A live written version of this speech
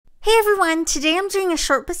Hey everyone, today I'm doing a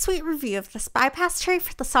short but sweet review of this bypass tray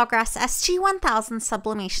for the Sawgrass SG1000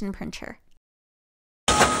 sublimation printer.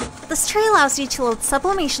 This tray allows you to load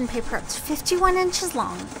sublimation paper up to 51 inches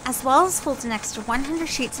long, as well as hold an extra 100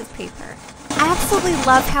 sheets of paper. I absolutely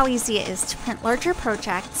love how easy it is to print larger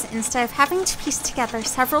projects instead of having to piece together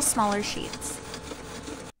several smaller sheets.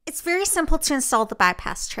 It's very simple to install the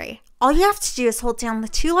bypass tray. All you have to do is hold down the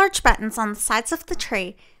two large buttons on the sides of the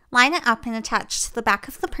tray, line it up and attach to the back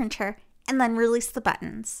of the printer, and then release the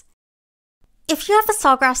buttons. If you have a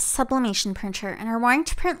Sawgrass sublimation printer and are wanting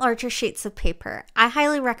to print larger sheets of paper, I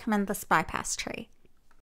highly recommend this bypass tray.